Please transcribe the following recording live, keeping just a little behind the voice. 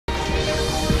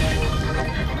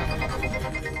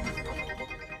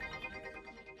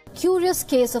curious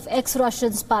case of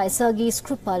ex-Russian spy Sergei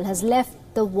Skripal has left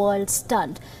the world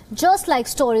stunned, just like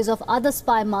stories of other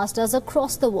spy masters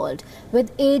across the world,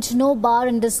 with age no bar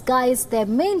and disguise their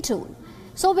main tool.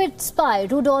 Soviet spy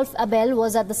Rudolf Abel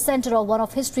was at the center of one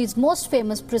of history's most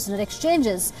famous prisoner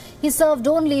exchanges. He served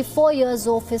only 4 years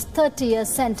of his 30-year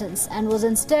sentence and was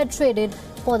instead traded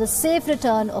for the safe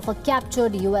return of a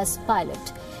captured US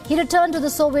pilot. He returned to the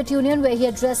Soviet Union, where he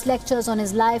addressed lectures on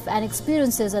his life and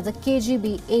experiences as a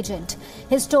KGB agent.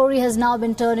 His story has now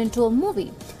been turned into a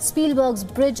movie, Spielberg's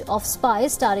Bridge of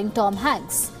Spies, starring Tom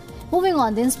Hanks. Moving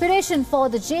on, the inspiration for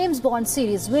the James Bond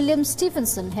series, William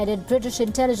Stephenson headed British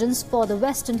intelligence for the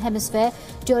Western Hemisphere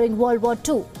during World War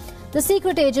II. The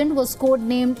secret agent was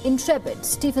codenamed Intrepid.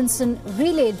 Stephenson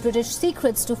relayed British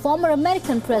secrets to former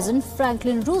American President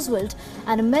Franklin Roosevelt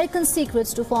and American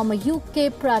secrets to former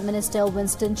UK Prime Minister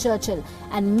Winston Churchill,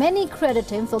 and many credit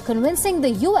him for convincing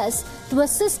the US to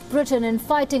assist Britain in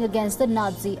fighting against the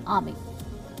Nazi army.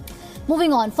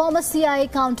 Moving on, former CIA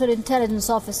counterintelligence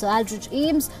officer Aldrich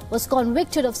Ames was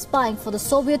convicted of spying for the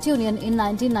Soviet Union in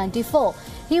 1994.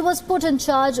 He was put in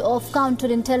charge of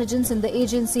counterintelligence in the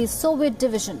agency's Soviet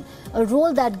division, a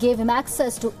role that gave him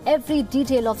access to every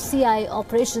detail of CIA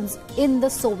operations in the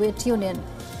Soviet Union.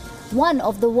 One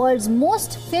of the world's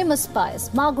most famous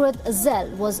spies, Margaret Zell,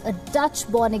 was a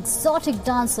Dutch-born exotic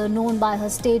dancer known by her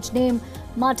stage name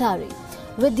Matari.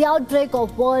 With the outbreak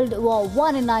of World War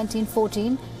I in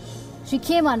 1914, she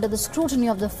came under the scrutiny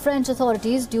of the French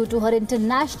authorities due to her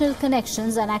international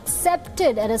connections and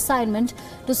accepted an assignment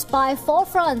to spy for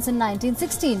France in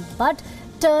 1916, but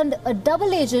turned a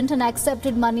double agent and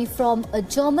accepted money from a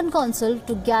German consul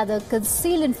to gather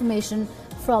concealed information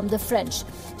from the French.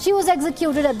 She was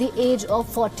executed at the age of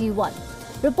 41.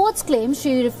 Reports claim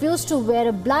she refused to wear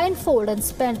a blindfold and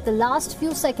spent the last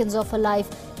few seconds of her life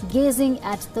gazing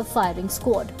at the firing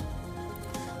squad.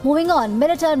 Moving on,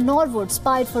 Milita Norwood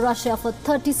spied for Russia for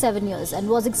 37 years and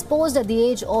was exposed at the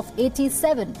age of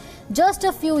 87, just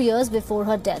a few years before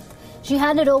her death. She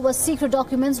handed over secret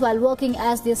documents while working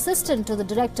as the assistant to the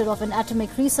director of an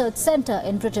atomic research center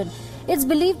in Britain. It's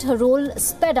believed her role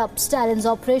sped up Stalin's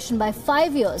operation by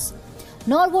 5 years.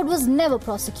 Norwood was never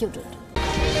prosecuted.